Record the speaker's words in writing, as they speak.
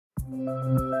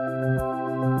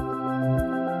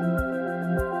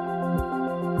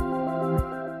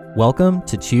Welcome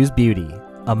to Choose Beauty,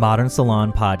 a Modern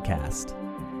Salon podcast.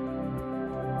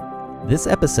 This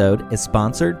episode is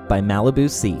sponsored by Malibu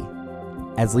C.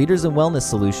 As leaders in wellness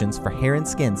solutions for hair and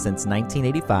skin since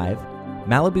 1985,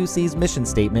 Malibu C's mission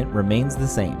statement remains the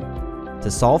same: to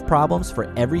solve problems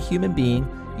for every human being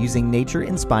using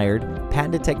nature-inspired,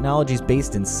 patented technologies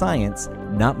based in science,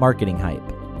 not marketing hype.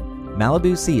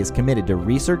 Malibu C is committed to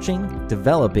researching,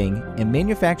 developing, and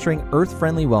manufacturing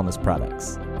earth-friendly wellness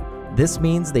products. This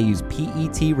means they use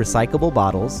PET recyclable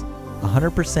bottles,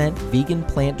 100% vegan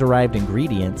plant-derived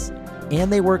ingredients,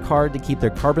 and they work hard to keep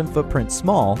their carbon footprint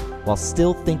small while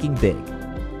still thinking big.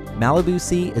 Malibu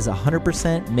C is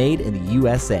 100% made in the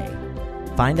USA.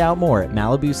 Find out more at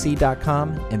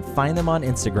MalibuC.com and find them on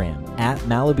Instagram at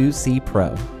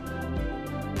MalibuCPro.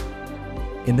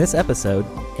 In this episode,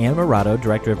 Anne Murato,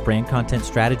 Director of Brand Content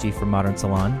Strategy for Modern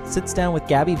Salon, sits down with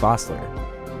Gabby Vossler.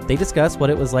 They discuss what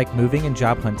it was like moving and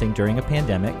job hunting during a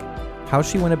pandemic, how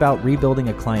she went about rebuilding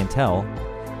a clientele,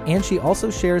 and she also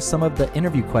shares some of the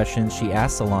interview questions she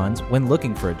asked salons when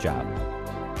looking for a job.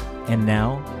 And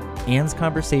now, Anne's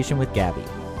conversation with Gabby.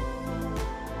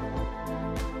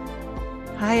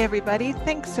 Hi, everybody.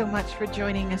 Thanks so much for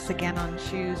joining us again on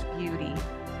Choose Beauty.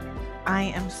 I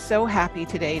am so happy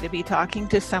today to be talking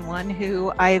to someone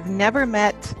who I've never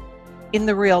met in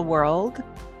the real world,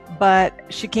 but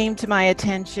she came to my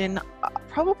attention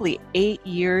probably 8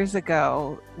 years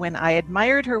ago when I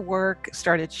admired her work,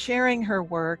 started sharing her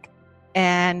work,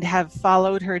 and have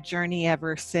followed her journey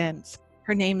ever since.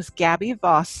 Her name's Gabby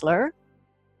Vossler,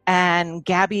 and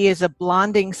Gabby is a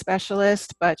blonding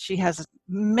specialist, but she has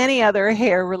many other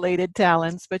hair-related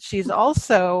talents, but she's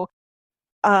also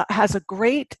has a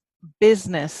great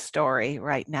business story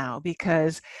right now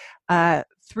because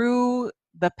through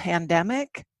the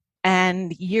pandemic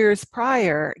and years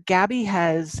prior, Gabby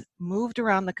has moved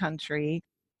around the country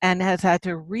and has had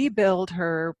to rebuild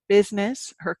her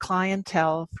business, her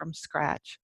clientele from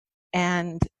scratch.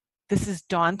 And this is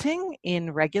daunting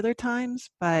in regular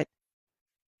times, but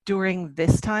during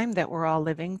this time that we're all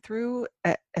living through,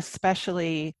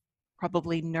 especially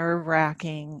probably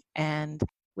nerve-wracking, and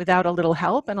without a little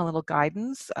help and a little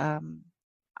guidance, I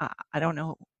don't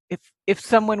know if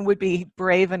someone would be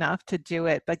brave enough to do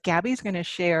it, but Gabby's going to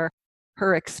share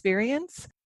her experience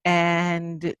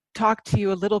and talk to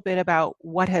you a little bit about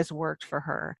what has worked for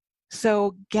her.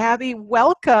 So Gabby,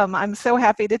 welcome. I'm so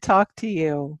happy to talk to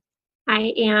you. Hi,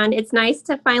 Anne. It's nice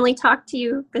to finally talk to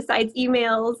you besides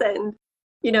emails and,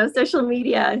 social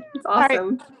media. It's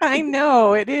awesome. I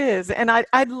know it is. And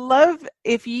I'd love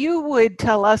if you would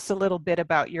tell us a little bit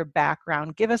about your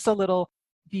background. Give us a little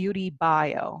beauty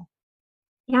bio.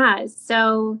 Yeah,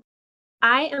 so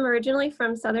I am originally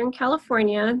from Southern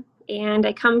California, and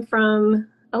I come from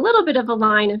a little bit of a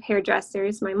line of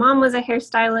hairdressers. My mom was a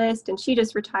hairstylist, and she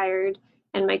just retired.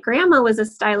 And my grandma was a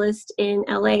stylist in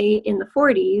LA in the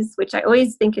 40s, which I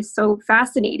always think is so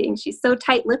fascinating. She's so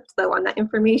tight-lipped, though, on that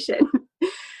information.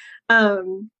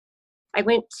 I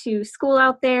went to school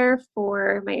out there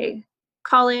for my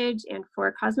college and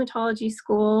for cosmetology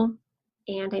school.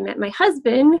 And I met my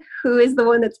husband, who is the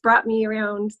one that's brought me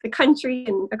around the country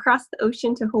and across the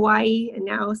ocean to Hawaii and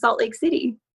now Salt Lake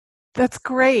City. That's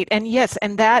great. And yes,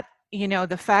 and that,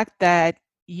 the fact that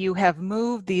you have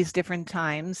moved these different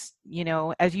times,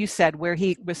 as you said, where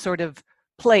he was sort of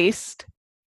placed,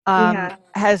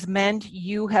 has meant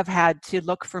you have had to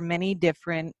look for many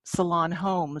different salon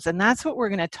homes. And that's what we're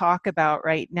going to talk about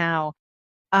right now.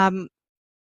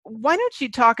 Why don't you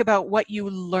talk about what you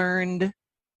learned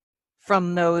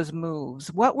from those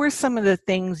moves? What were some of the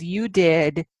things you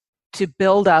did to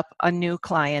build up a new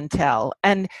clientele?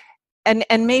 And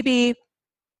maybe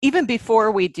even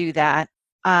before we do that,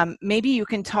 maybe you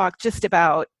can talk just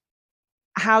about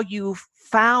how you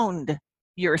found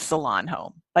your salon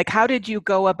home. Like, how did you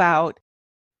go about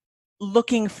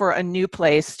looking for a new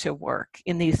place to work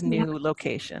in these new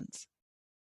locations?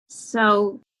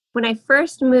 So when I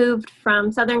first moved from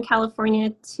Southern California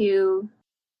to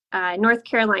North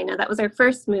Carolina, that was our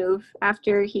first move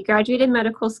after he graduated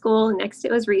medical school. Next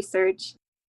it was research.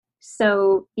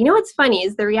 So, what's funny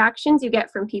is the reactions you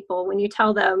get from people when you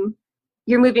tell them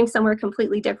you're moving somewhere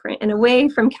completely different and away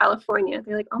from California.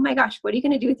 They're like, oh my gosh, what are you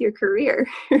going to do with your career?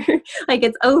 Like,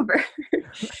 it's over.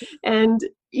 And,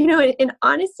 in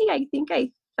honesty, I think I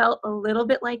felt a little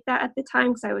bit like that at the time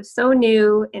because I was so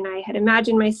new and I had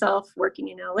imagined myself working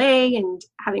in LA and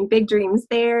having big dreams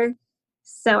there.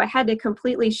 So I had to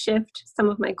completely shift some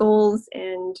of my goals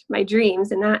and my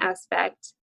dreams in that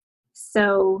aspect.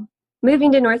 So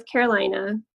moving to North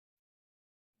Carolina,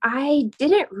 I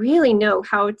didn't really know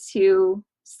how to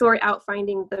sort out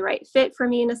finding the right fit for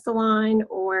me in a salon,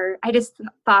 or I just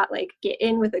thought like get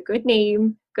in with a good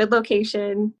name, good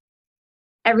location,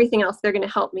 everything else they're going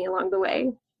to help me along the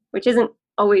way, which isn't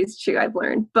always true, I've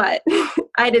learned, but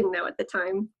I didn't know at the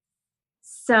time.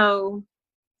 So,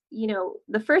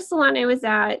 the first salon I was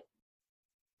at,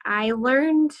 I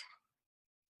learned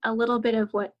a little bit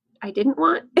of what I didn't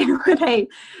want and what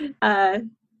I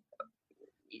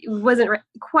wasn't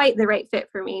quite the right fit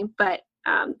for me. But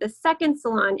the second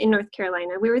salon in North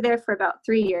Carolina, we were there for about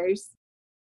 3 years,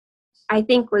 I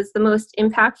think was the most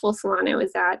impactful salon I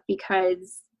was at,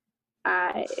 because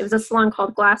it was a salon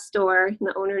called Glassdoor, and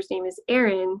the owner's name is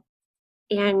Erin.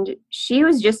 And she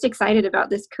was just excited about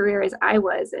this career as I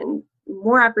was, and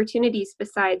more opportunities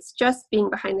besides just being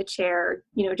behind the chair,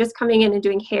 just coming in and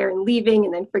doing hair and leaving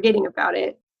and then forgetting about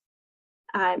it.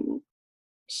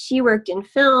 She worked in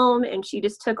film, and she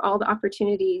just took all the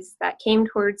opportunities that came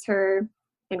towards her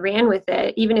and ran with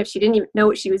it. Even if she didn't even know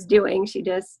what she was doing, she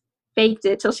just faked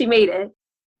it till she made it.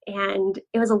 And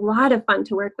it was a lot of fun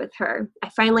to work with her. I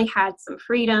finally had some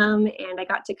freedom, and I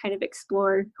got to kind of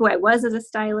explore who I was as a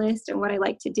stylist and what I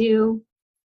like to do.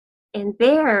 And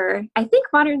there, I think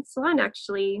Modern Salon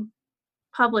actually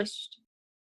published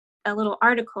a little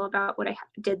article about what I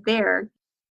did there.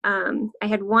 I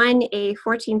had won a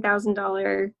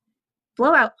 $14,000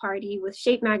 blowout party with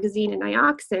Shape Magazine and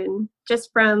Nioxin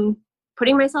just from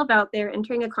putting myself out there,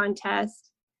 entering a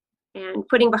contest, and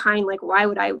putting behind like, why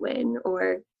would I win?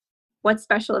 Or what's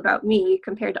special about me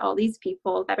compared to all these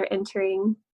people that are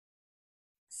entering?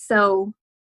 So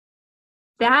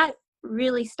that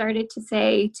really started to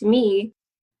say to me,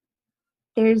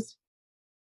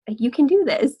 you can do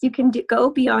this. You can go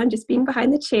beyond just being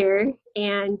behind the chair,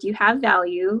 and you have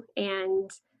value, and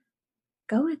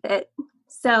go with it.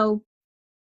 So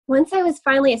once I was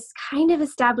finally kind of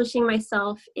establishing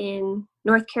myself in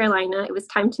North Carolina, it was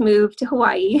time to move to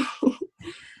Hawaii.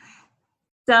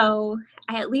 So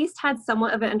I at least had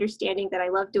somewhat of an understanding that I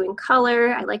loved doing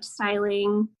color. I liked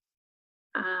styling.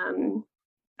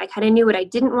 I kind of knew what I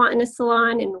didn't want in a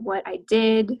salon and what I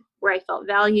did, where I felt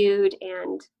valued,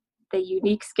 and the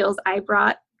unique skills I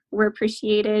brought were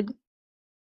appreciated.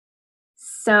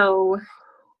 So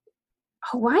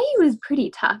Hawaii was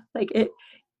pretty tough.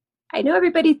 I know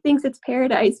everybody thinks it's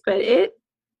paradise, but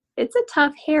it's a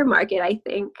tough hair market, I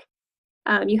think.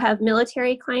 You have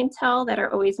military clientele that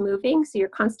are always moving, so you're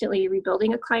constantly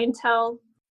rebuilding a clientele.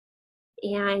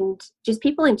 And just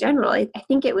people in general, I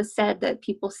think it was said that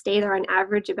people stay there on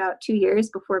average about 2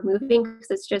 years before moving, because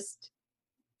it's just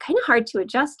kind of hard to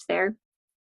adjust there.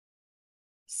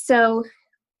 So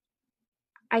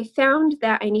I found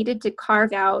that I needed to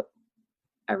carve out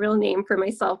a real name for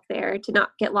myself there to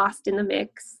not get lost in the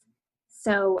mix.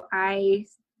 So I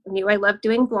knew I loved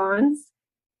doing blondes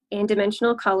and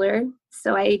dimensional color.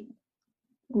 So I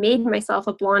made myself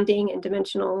a blonding and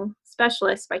dimensional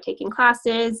specialist by taking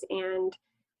classes and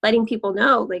letting people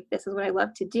know, like, this is what I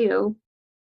love to do.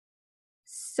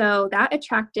 So that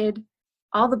attracted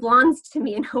all the blondes to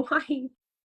me in Hawaii.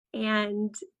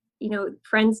 And,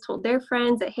 friends told their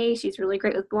friends that, hey, she's really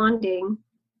great with blonding.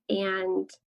 And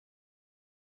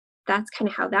that's kind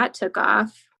of how that took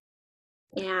off.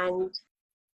 And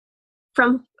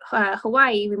from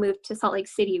Hawaii, we moved to Salt Lake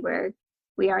City, where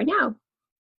we are now.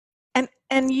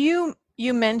 And you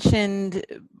mentioned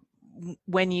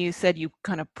when you said you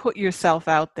kind of put yourself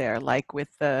out there, like with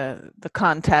the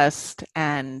contest,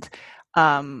 and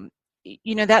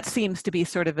that seems to be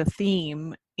sort of a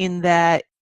theme, in that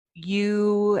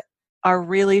you are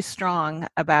really strong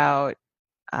about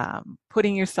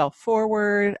putting yourself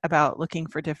forward, about looking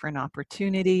for different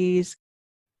opportunities.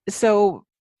 So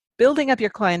building up your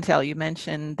clientele, you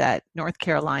mentioned that North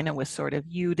Carolina was sort of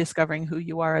you discovering who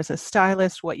you are as a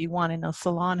stylist, what you want in a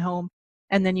salon home.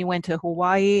 And then you went to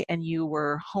Hawaii, and you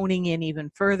were honing in even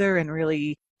further and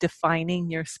really defining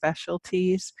your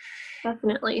specialties.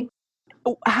 Definitely.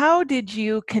 How did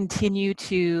you continue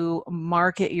to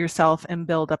market yourself and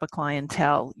build up a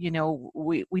clientele?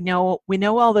 We know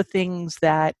all the things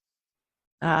that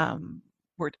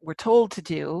we're told to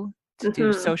do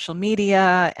social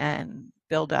media and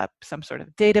build up some sort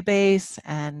of database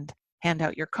and hand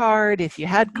out your card if you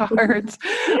had cards.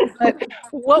 But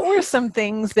what were some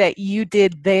things that you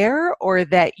did there, or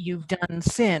that you've done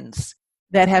since,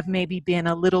 that have maybe been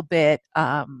a little bit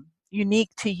unique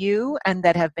to you and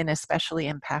that have been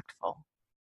especially impactful?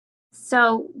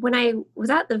 So when I was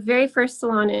at the very first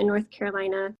salon in North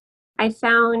Carolina, I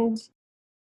found,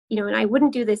 and I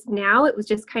wouldn't do this now, it was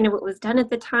just kind of what was done at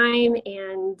the time.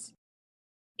 And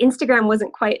Instagram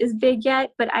wasn't quite as big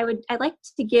yet, but I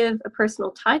liked to give a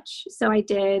personal touch. So I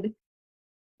did,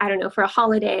 I don't know, for a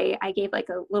holiday, I gave like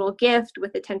a little gift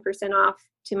with a 10% off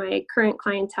to my current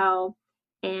clientele.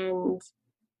 And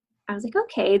I was like,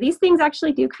 okay, these things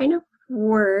actually do kind of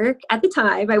work at the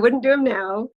time. I wouldn't do them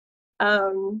now.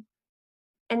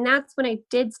 And that's when I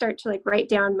did start to like write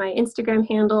down my Instagram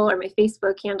handle or my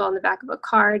Facebook handle on the back of a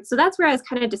card. So that's where I was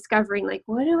kind of discovering, like,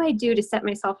 what do I do to set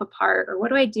myself apart? Or what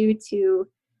do I do to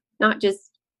not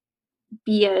just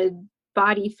be a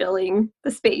body filling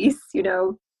the space, you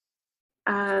know?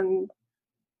 And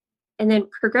then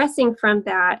progressing from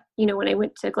that, you know, when I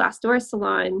went to Glassdoor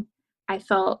Salon, I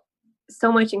felt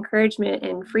so much encouragement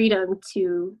and freedom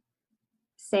to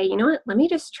say, you know what, let me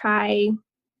just try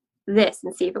this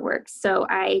and see if it works. So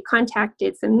I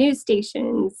contacted some news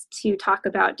stations to talk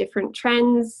about different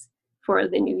trends for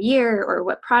the new year or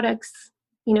what products,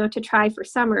 you know, to try for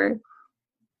summer.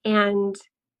 And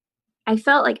I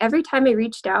felt like every time I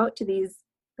reached out to these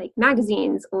like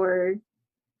magazines or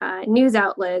news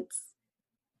outlets,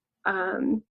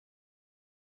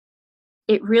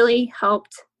 it really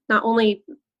helped not only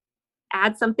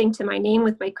add something to my name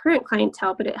with my current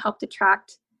clientele, but it helped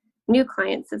attract new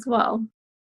clients as well.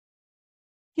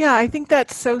 Yeah, I think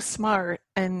that's so smart,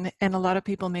 and a lot of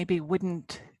people maybe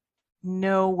wouldn't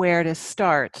know where to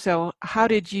start. So how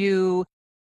did you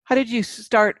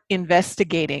start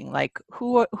investigating, like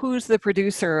who's the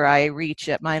producer I reach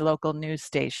at my local news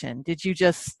station? Did you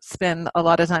just spend a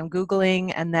lot of time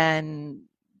Googling and then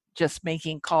just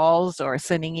making calls or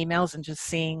sending emails and just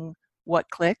seeing what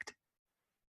clicked?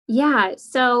 Yeah,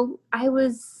 so I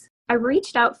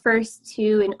reached out first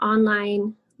to an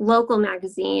online local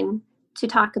magazine to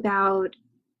talk about,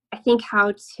 I think,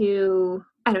 how to,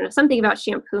 I don't know, something about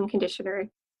shampoo and conditioner,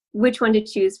 which one to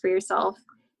choose for yourself.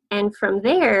 And from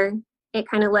there, it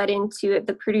kind of led into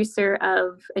the producer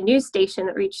of a news station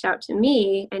that reached out to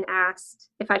me and asked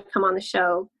if I'd come on the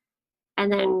show. And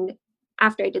then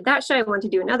after I did that show, I wanted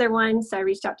to do another one. So I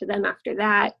reached out to them after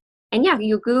that. And yeah,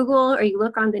 you Google or you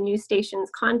look on the news station's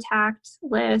contact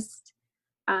list,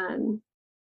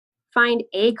 find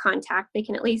a contact. They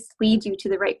can at least lead you to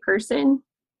the right person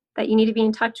that you need to be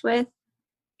in touch with.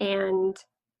 And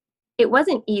it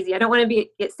wasn't easy. I don't want to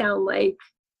it sound like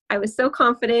I was so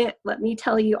confident. Let me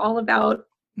tell you all about,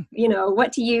 you know,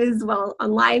 what to use while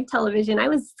on live television. I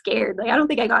was scared. Like, I don't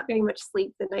think I got very much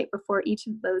sleep the night before each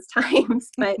of those times,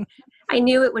 but I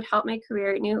knew it would help my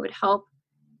career. I knew it would help,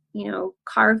 you know,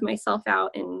 carve myself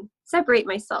out and separate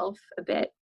myself a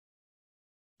bit.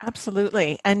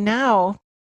 Absolutely. And now,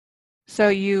 so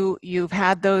you've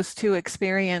had those two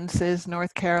experiences,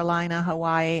 North Carolina,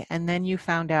 Hawaii, and then you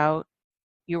found out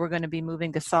you were going to be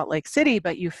moving to Salt Lake City,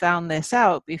 but you found this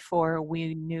out before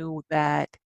we knew that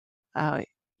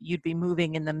you'd be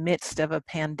moving in the midst of a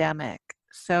pandemic.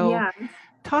 So Yeah.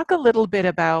 talk a little bit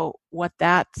about what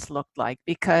that's looked like,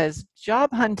 because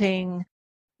job hunting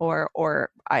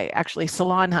or I actually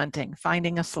salon hunting,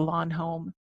 finding a salon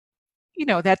home, you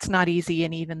know, that's not easy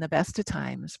in even the best of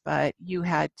times, but you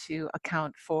had to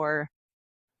account for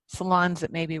salons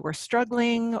that maybe were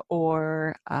struggling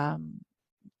or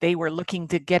they were looking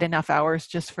to get enough hours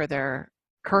just for their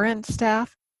current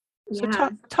staff. So Yeah.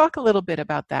 talk a little bit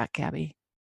about that, Gabby.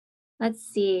 Let's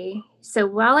see. So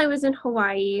while I was in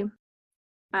Hawaii,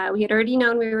 we had already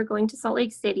known we were going to Salt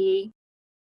Lake City.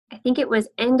 I think it was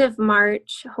end of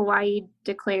March, Hawaii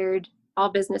declared all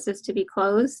businesses to be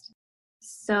closed.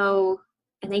 So,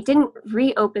 and they didn't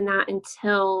reopen that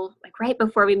until like right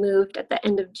before we moved at the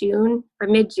end of June or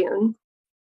mid-June.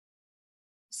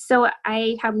 So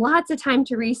I had lots of time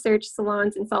to research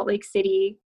salons in Salt Lake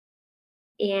City,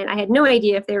 and I had no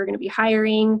idea if they were going to be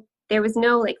hiring. There was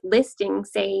no like listing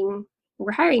saying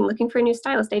we're hiring, looking for a new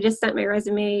stylist. I just sent my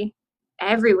resume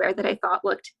everywhere that I thought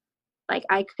looked like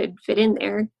I could fit in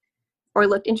there or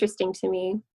looked interesting to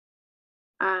me.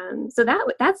 So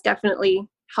that's definitely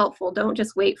helpful. Don't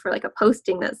just wait for like a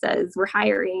posting that says we're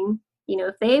hiring. You know,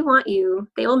 if they want you,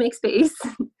 they will make space.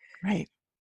 Right.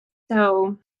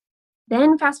 So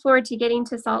then fast forward to getting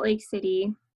to Salt Lake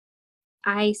City,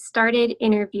 I started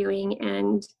interviewing,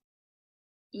 and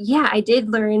yeah, I did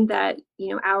learn that, you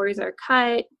know, hours are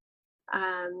cut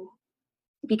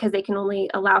because they can only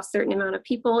allow a certain amount of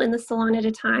people in the salon at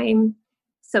a time.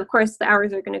 So of course the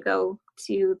hours are going to go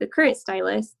to the current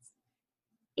stylists.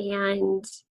 And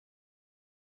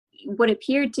what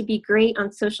appeared to be great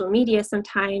on social media,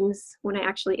 sometimes when I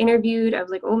actually interviewed, I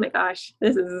was like, oh my gosh,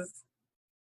 this is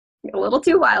a little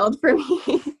too wild for me.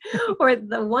 Or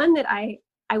the one that I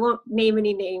won't name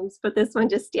any names, but this one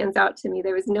just stands out to me.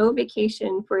 There was no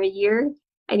vacation for a year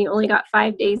and you only got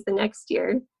 5 days the next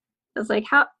year. I was like,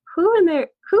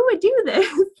 who would do this?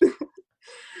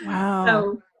 Wow.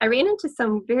 So I ran into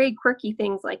some very quirky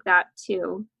things like that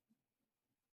too.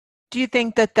 Do you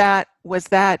think that was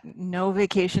that no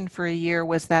vacation for a year,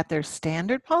 was that their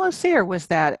standard policy or was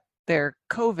that their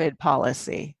COVID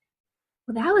policy?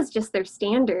 Well, that was just their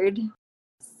standard.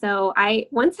 So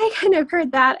once I kind of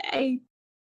heard that, it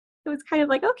was kind of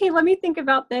like, okay, let me think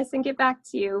about this and get back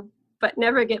to you, but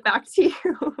never get back to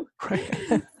you.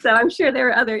 Right. So I'm sure there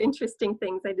were other interesting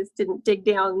things. I just didn't dig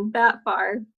down that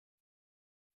far.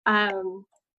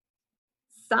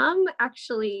 Some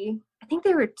actually, I think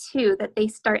there were two that they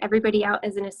start everybody out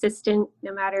as an assistant,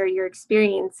 no matter your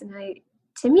experience. And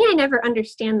to me, I never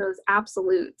understand those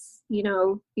absolutes.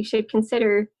 You should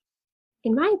consider,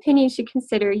 in my opinion, you should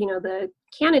consider, the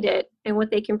candidate and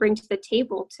what they can bring to the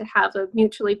table to have a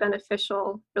mutually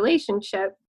beneficial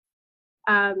relationship.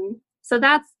 So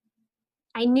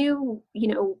I knew,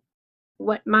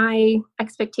 what my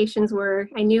expectations were.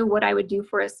 I knew what I would do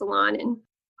for a salon, and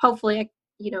hopefully,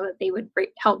 they would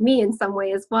help me in some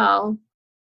way as well.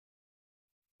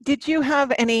 Did you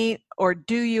have any, or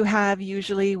do you have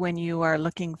usually when you are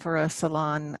looking for a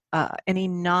salon, any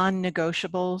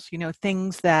non-negotiables,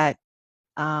 things that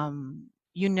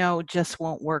just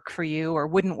won't work for you or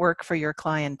wouldn't work for your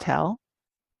clientele?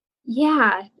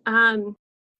 Yeah.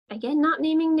 Again, not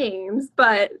naming names,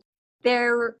 but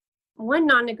one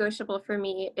non-negotiable for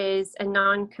me is a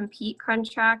non-compete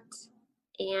contract.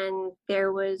 And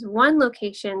there was one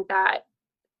location that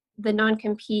the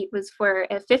non-compete was for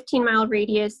a 15-mile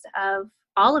radius of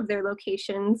all of their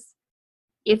locations,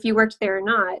 if you worked there or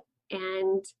not.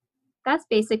 And that's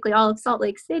basically all of Salt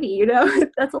Lake City,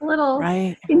 that's a little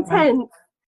Right, intense.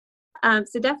 Right.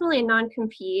 So definitely a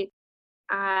non-compete.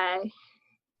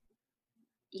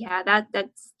 Yeah,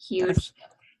 that's huge.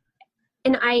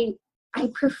 And I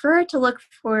prefer to look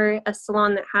for a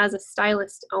salon that has a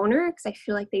stylist owner, because I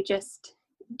feel like they just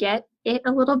get it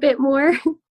a little bit more.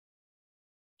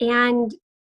 And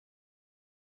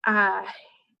I'm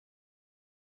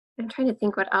trying to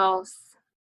think what else.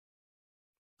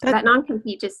 That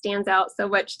non-compete just stands out so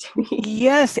much to me.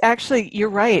 Yes, actually, you're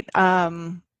right.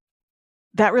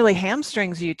 That really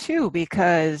hamstrings you too,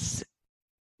 because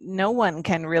no one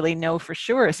can really know for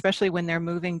sure, especially when they're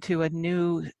moving to a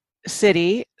new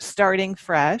city, starting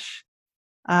fresh.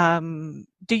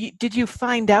 Did you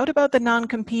find out about the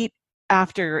non-compete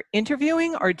after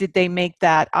interviewing, or did they make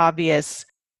that obvious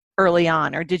early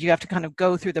on, or did you have to kind of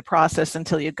go through the process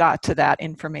until you got to that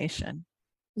information?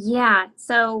 Yeah,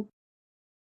 so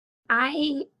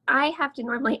I have to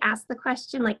normally ask the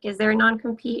question, like, is there a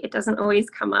non-compete? It doesn't always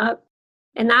come up.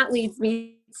 And that leads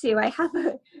me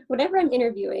to, whenever I'm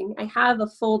interviewing, I have a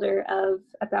folder of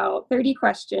about 30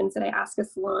 questions that I ask a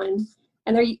salon.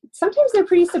 And sometimes they're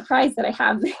pretty surprised that I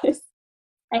have this.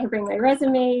 I bring my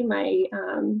resume, my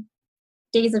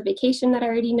days of vacation that I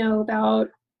already know about,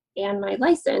 and my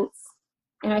license.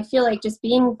 And I feel like just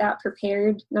being that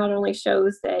prepared not only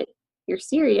shows that you're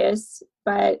serious,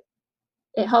 but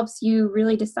it helps you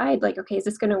really decide, like, okay, is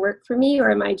this going to work for me, or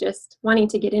am I just wanting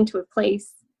to get into a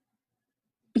place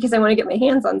because I want to get my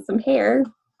hands on some hair?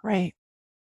 Right.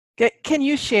 Can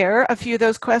you share a few of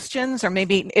those questions, or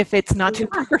maybe if it's not too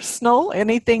personal,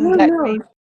 anything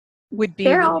would be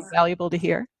really valuable to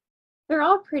hear? They're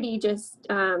all pretty just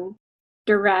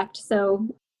direct. So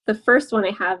the first one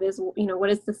I have is, what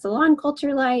is the salon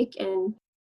culture like? And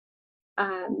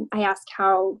I ask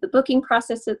how the booking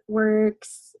process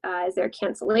works. Is there a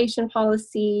cancellation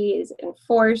policy? Is it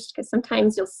enforced? Because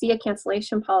sometimes you'll see a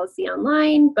cancellation policy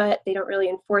online, but they don't really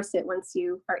enforce it once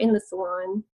you are in the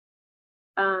salon.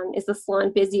 Is the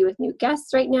salon busy with new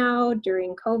guests right now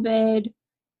during COVID?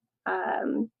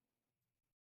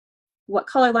 What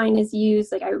color line is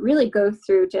used? Like, I really go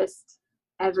through just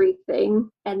everything.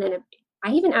 And then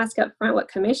I even ask up front what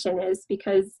commission is,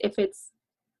 because if it's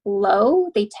low,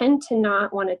 they tend to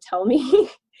not want to tell me.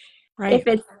 Right. If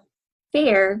it's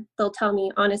fair, they'll tell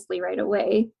me honestly right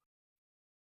away.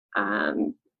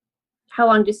 How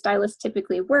long do stylists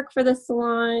typically work for the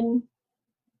salon?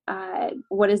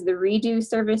 What does the redo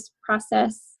service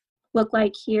process look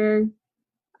like here?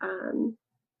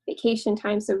 Vacation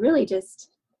time. So really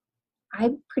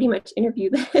I pretty much interview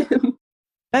them.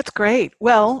 That's great.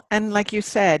 Well, and like you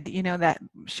said, that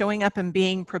showing up and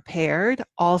being prepared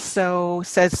also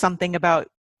says something about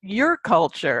your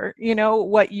culture,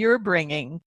 what you're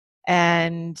bringing.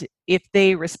 And if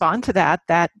they respond to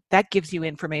that gives you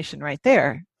information right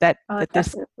there that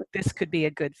this could be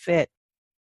a good fit.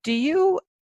 Do you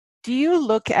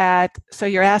look at, so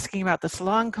you're asking about the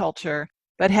salon culture,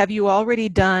 but have you already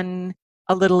done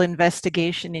a little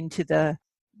investigation into the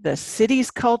the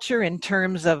city's culture in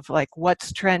terms of like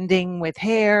what's trending with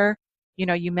hair? You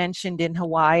know, you mentioned in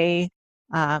Hawaii,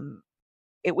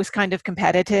 it was kind of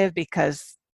competitive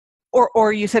because,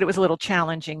 or you said it was a little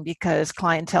challenging because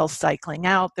clientele's cycling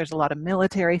out. There's a lot of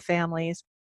military families.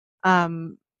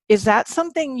 Is that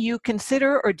something you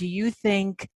consider, or do you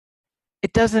think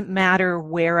it doesn't matter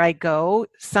where I go,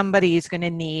 somebody is going to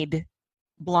need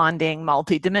blonding,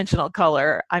 multi-dimensional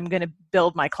color? I'm going to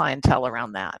build my clientele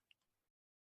around that.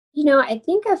 You know, I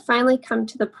think I've finally come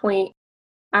to the point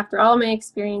after all my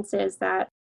experiences that,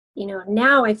 you know,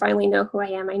 now I finally know who I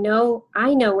am. I know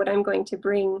what I'm going to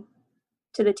bring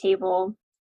to the table,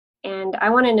 and I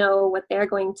want to know what they're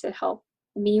going to help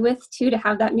me with too, to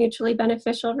have that mutually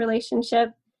beneficial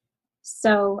relationship.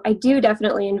 So I do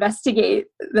definitely investigate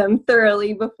them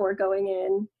thoroughly before going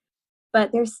in,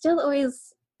 but there's still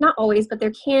always, not always, but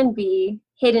there can be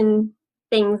hidden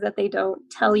things that they don't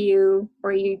tell you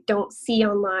or you don't see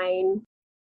online.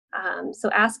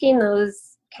 So asking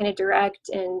those kind of direct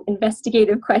and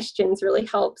investigative questions really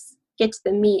helps get to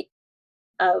the meat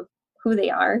of who they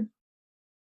are.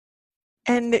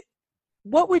 And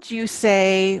what would you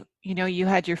say, you know, you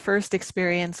had your first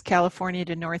experience, California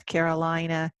to North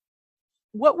Carolina.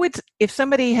 What would, if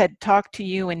somebody had talked to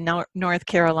you in North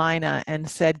Carolina and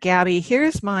said, Gabby,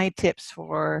 here's my tips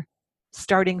for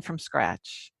starting from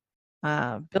scratch,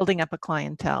 building up a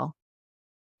clientele,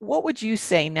 what would you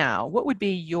say now? What would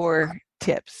be your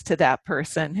tips to that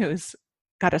person who's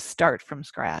got to start from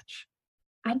scratch?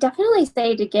 I definitely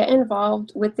say to get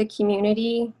involved with the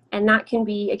community, and that can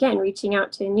be, again, reaching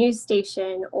out to a news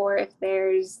station, or if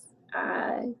there's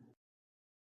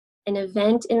an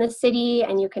event in the city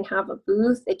and you can have a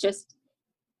booth, it just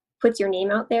puts your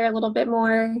name out there a little bit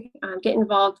more. Get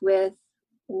involved with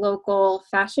local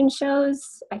fashion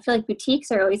shows. I feel like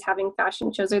boutiques are always having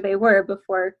fashion shows, or they were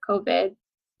before COVID.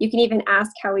 You can even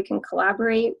ask how we can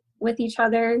collaborate with each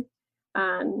other.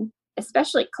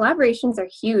 Especially collaborations are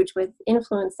huge with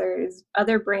influencers,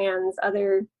 other brands,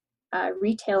 other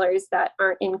retailers that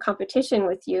aren't in competition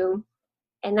with you.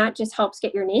 And that just helps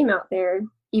get your name out there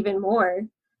even more.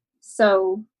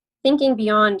 So thinking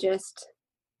beyond just,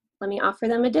 let me offer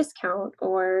them a discount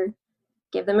or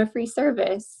give them a free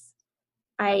service.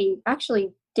 I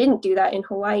actually didn't do that in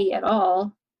Hawaii at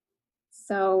all.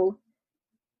 So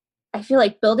I feel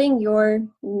like building your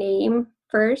name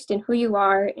first and who you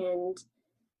are, and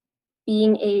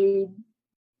being a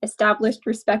established,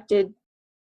 respected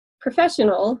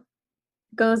professional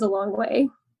goes a long way.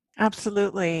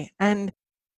 Absolutely. And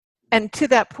to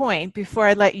that point, before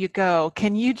I let you go,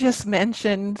 can you just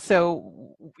mention,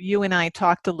 so you and I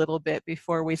talked a little bit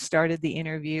before we started the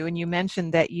interview, and you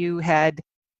mentioned that you had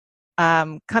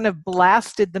kind of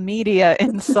blasted the media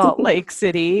in Salt Lake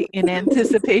City in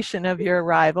anticipation of your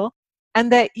arrival,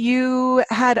 and that you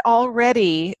had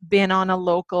already been on a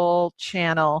local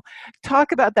channel.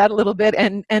 Talk about that a little bit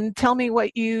and tell me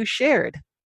what you shared.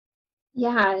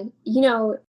 Yeah, you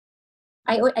know,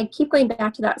 I keep going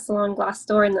back to that salon glass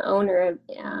door and the owner,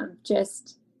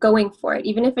 just going for it.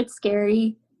 Even if it's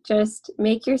scary, just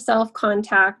make yourself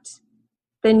contact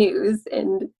the news.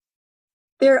 And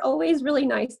they're always really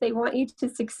nice. They want you to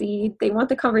succeed. They want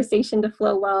the conversation to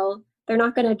flow well. They're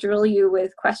not going to drill you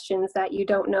with questions that you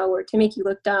don't know or to make you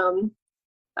look dumb.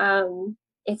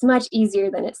 It's much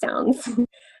easier than it sounds.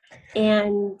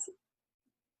 And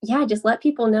yeah, just let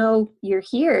people know you're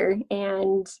here,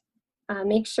 and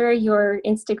make sure your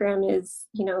Instagram is,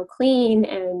 you know, clean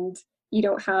and you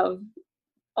don't have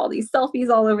all these selfies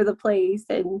all over the place,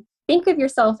 and think of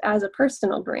yourself as a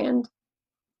personal brand.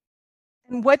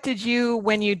 And what did you,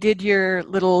 when you did your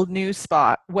little news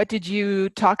spot, what did you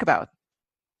talk about?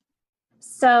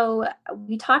 So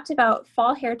we talked about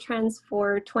fall hair trends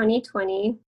for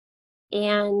 2020,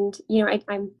 and you know,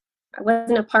 I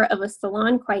wasn't a part of a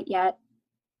salon quite yet,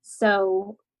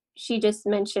 so she just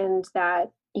mentioned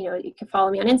that, you know, you can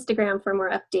follow me on Instagram for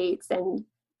more updates, and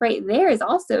right there is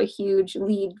also a huge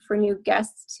lead for new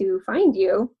guests to find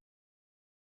you.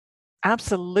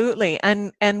 Absolutely.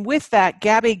 And with that,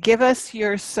 Gabby, give us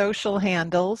your social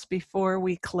handles before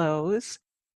we close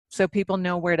so people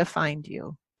know where to find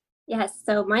you. Yes,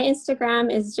 so my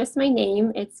Instagram is just my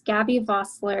name. It's Gabby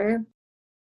Vossler,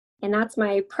 and that's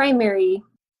my primary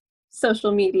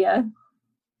social media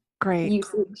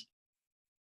usage.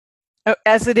 Oh,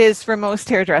 as it is for most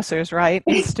hairdressers, right?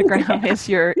 Instagram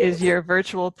Yeah. is your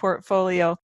virtual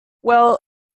portfolio. Well,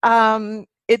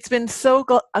 it's been so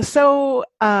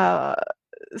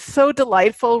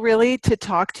delightful, really, to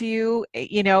talk to you.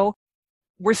 You know,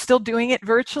 we're still doing it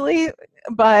virtually,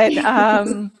 but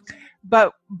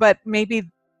but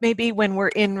maybe maybe when we're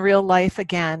in real life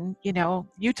again,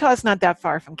 Utah's not that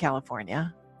far from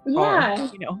California. Yeah.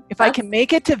 Or, if I can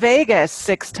make it to Vegas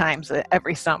 6 times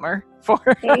every summer,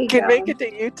 I can make it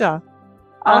to Utah.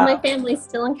 All my family's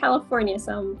still in California,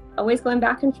 so I'm always going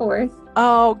back and forth.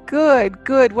 Oh,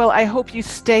 good. Well, I hope you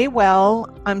stay well.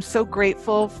 I'm so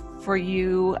grateful for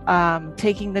you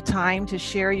taking the time to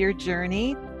share your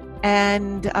journey.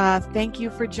 And thank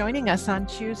you for joining us on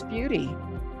Choose Beauty.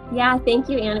 Yeah, thank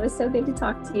you, Anne. It was so good to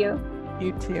talk to you.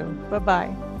 You too.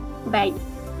 Bye-bye. Bye.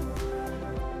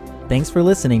 Thanks for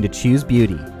listening to Choose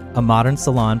Beauty, a Modern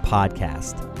Salon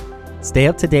podcast. Stay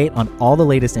up to date on all the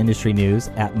latest industry news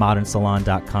at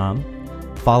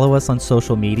modernsalon.com. Follow us on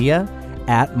social media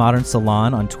at Modern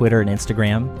Salon on Twitter and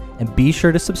Instagram, and be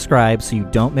sure to subscribe so you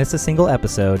don't miss a single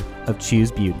episode of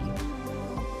Choose Beauty.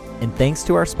 And thanks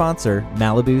to our sponsor,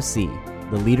 Malibu C,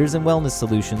 the leaders in wellness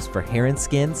solutions for hair and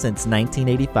skin since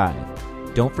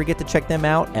 1985. Don't forget to check them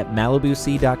out at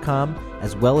malibuc.com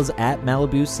as well as at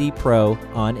Malibu C Pro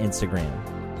on Instagram.